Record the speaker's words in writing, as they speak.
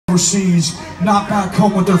overseas, not back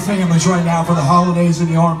home with their families right now for the holidays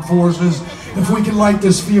in the armed forces. If we can light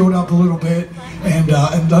this field up a little bit and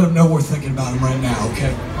let them know we're thinking about them right now,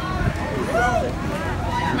 okay?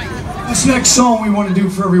 This next song we want to do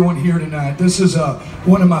for everyone here tonight. This is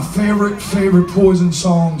one of my favorite Poison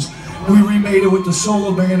songs. We remade it with the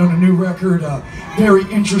solo band on a new record. Very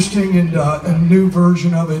interesting and a new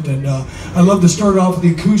version of it. And I love to start off with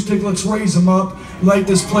the acoustic. Let's raise them up, light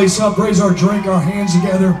this place up, raise our drink, our hands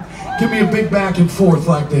together. Give me a big back and forth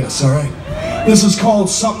like this, all right? This is called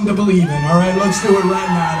Something to Believe In, all right? Let's do it right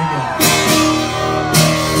now together.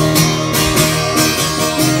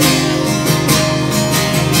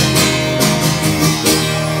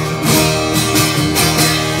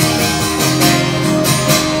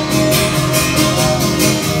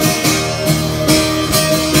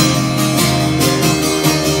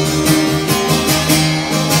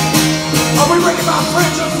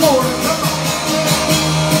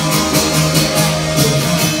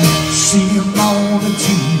 See him on the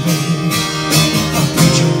TV, a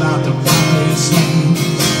preacher about the wildest things.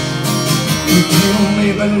 You tell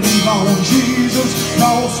me believe on Jesus,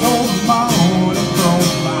 lost on my own and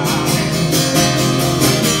broke mine.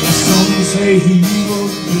 Some say he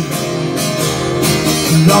was good,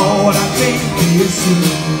 Lord, I think he is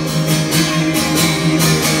soon.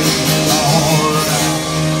 Alright,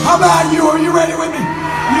 how about you? Are you ready with me?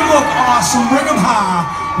 You look awesome, bring them high.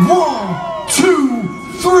 1,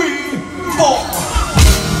 2, 3, 4.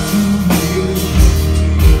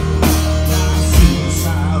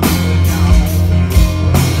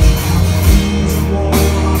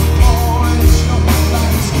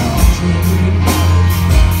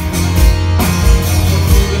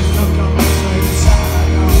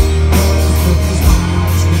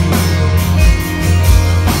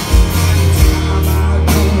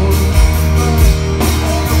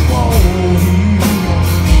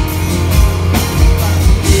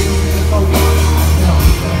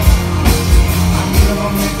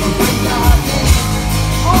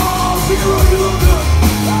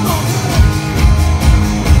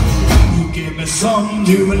 Something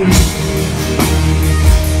to believe.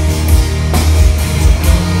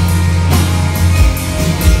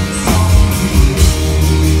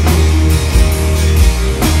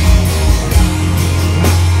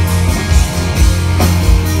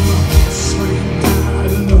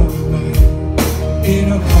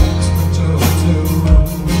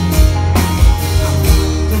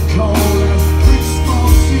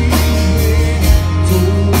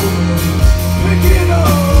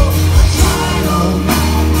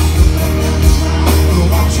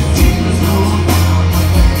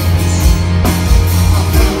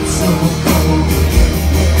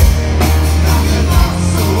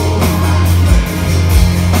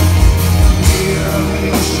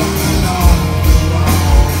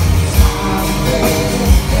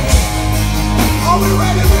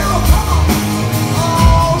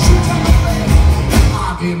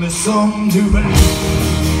 Something to believe.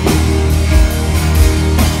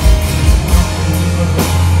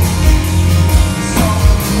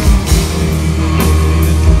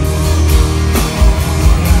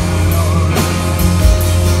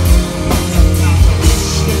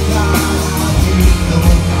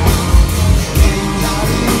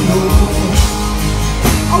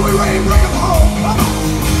 Are we ready to bring them home? Come on.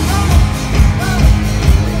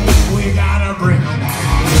 We gotta bring them home.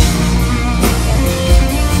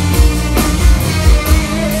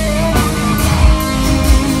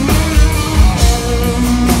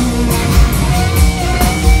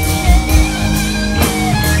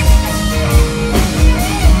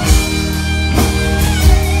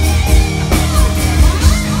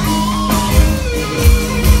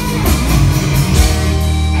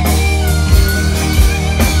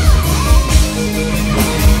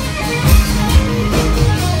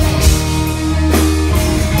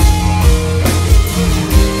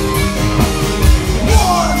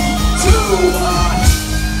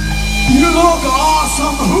 You look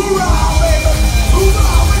awesome, hoorah, baby,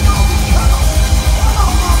 hoorah, we know you, come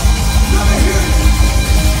on, let me hear you.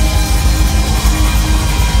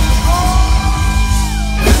 Oh.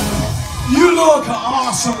 You look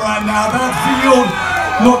awesome right now, that field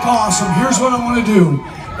look awesome. Here's what I want to do.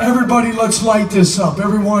 Everybody, let's light this up.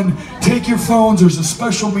 Everyone, take your phones. There's a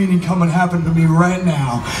special meeting coming happen to me right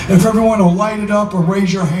now. If everyone will light it up or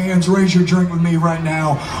raise your hands, raise your drink with me right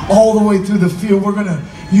now, all the way through the field. We're going to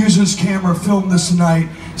use this camera, film this tonight,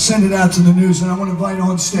 send it out to the news, and I want to invite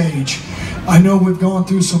on stage. I know we've gone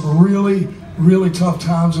through some really tough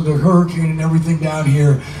times with the hurricane and everything down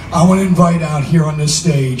here. I want to invite out here on this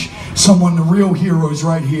stage someone, the real heroes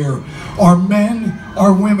right here. Our men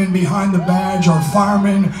our women behind the badge, our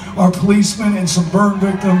firemen, our policemen, and some burn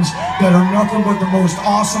victims that are nothing but the most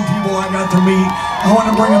awesome people I got to meet. I want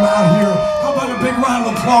to bring them out here. How about a big round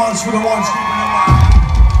of applause for the ones keeping it alive?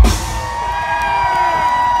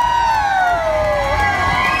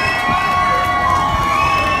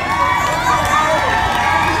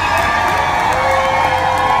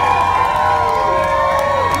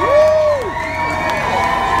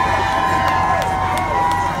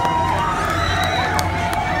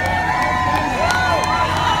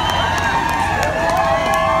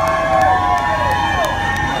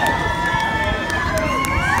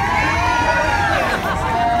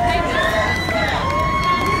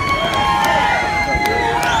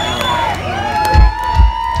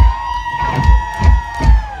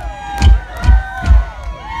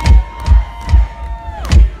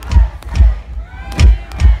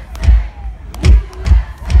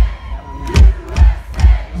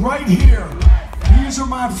 Right here, these are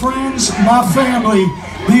my friends, my family.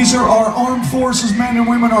 These are our armed forces, men and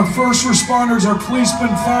women, our first responders, our policemen,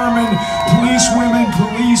 firemen, police women,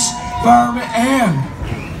 police, firemen, and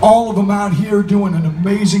all of them out here doing an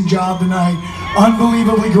amazing job tonight.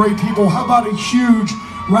 Unbelievably great people. How about a huge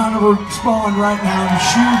round of applause right now, and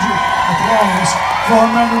huge applause for our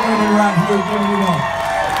men and women right here giving it up.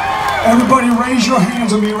 Everybody raise your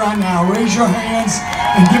hands on me right now. Raise your hands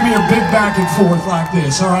and give me a big back and forth like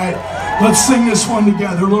this, all right? Let's sing this one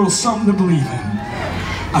together, a little something to believe in.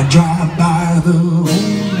 I drive by the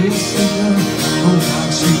homeless center on my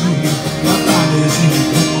street, my body's in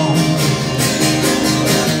the morning.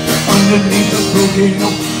 Underneath the broken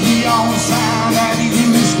oak, neon sign that he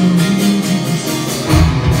used to use.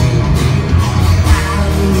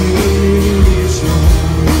 I really sure.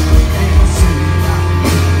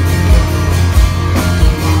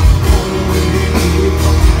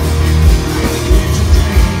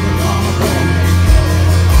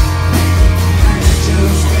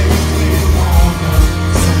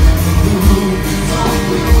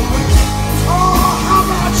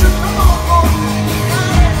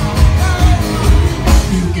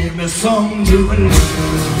 Something to believe in.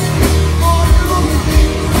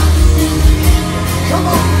 Come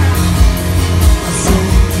on.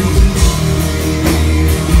 Something to believe in.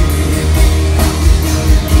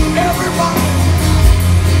 Everybody.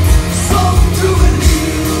 Something to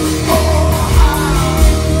believe. Oh, hallelujah,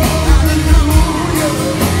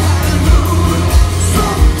 hallelujah.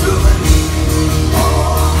 Something to believe. Oh,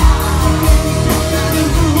 hallelujah,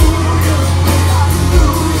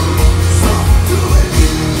 hallelujah. Something to believe.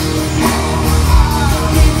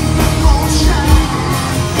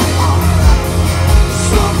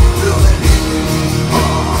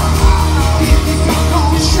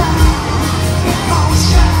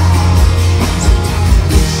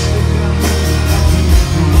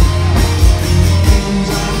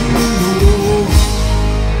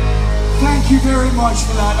 Thank you very much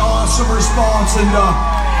for that awesome response, and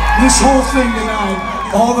this whole thing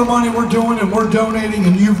tonight, all the money we're doing and we're donating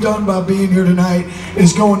and you've done by being here tonight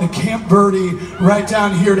is going to Camp Verde right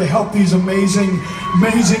down here to help these amazing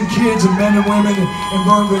kids and men and women and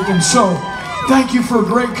burn victims. So thank you for a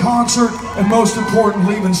great concert, and most important,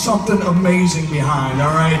 leaving something amazing behind,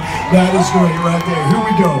 all right? That is great right there. Here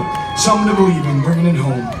we go. Something to believe in, bringing it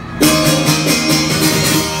home.